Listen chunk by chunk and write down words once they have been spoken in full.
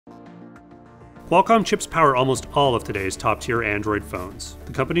Qualcomm chips power almost all of today's top-tier Android phones.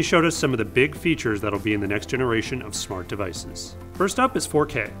 The company showed us some of the big features that'll be in the next generation of smart devices. First up is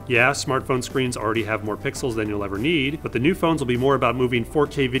 4K. Yeah, smartphone screens already have more pixels than you'll ever need, but the new phones will be more about moving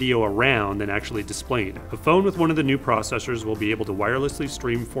 4K video around than actually displaying it. A phone with one of the new processors will be able to wirelessly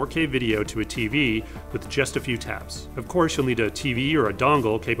stream 4K video to a TV with just a few taps. Of course, you'll need a TV or a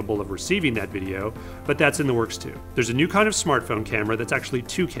dongle capable of receiving that video, but that's in the works too. There's a new kind of smartphone camera that's actually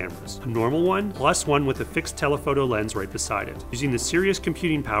two cameras, a normal one plus one with a fixed telephoto lens right beside it. Using the serious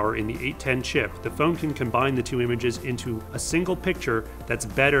computing power in the 810 chip, the phone can combine the two images into a single picture that's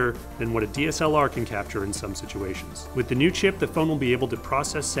better than what a DSLR can capture in some situations. With the new chip, the phone will be able to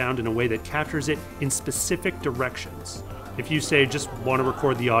process sound in a way that captures it in specific directions. If you say just want to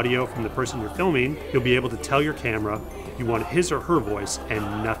record the audio from the person you're filming, you'll be able to tell your camera you want his or her voice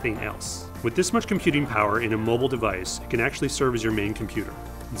and nothing else. With this much computing power in a mobile device, it can actually serve as your main computer.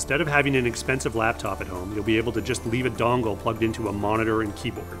 Instead of having an expensive laptop at home, you'll be able to just leave a dongle plugged into a monitor and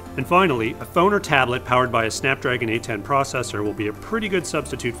keyboard. And finally, a phone or tablet powered by a Snapdragon 810 processor will be a pretty good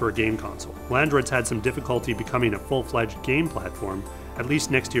substitute for a game console. While Android's had some difficulty becoming a full-fledged game platform, at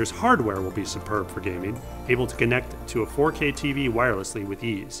least next year's hardware will be superb for gaming, able to connect to a 4K TV wirelessly with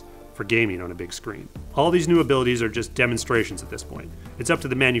ease for gaming on a big screen. All these new abilities are just demonstrations at this point. It's up to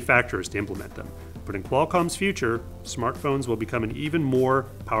the manufacturers to implement them. But in Qualcomm's future, smartphones will become an even more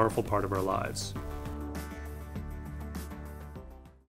powerful part of our lives.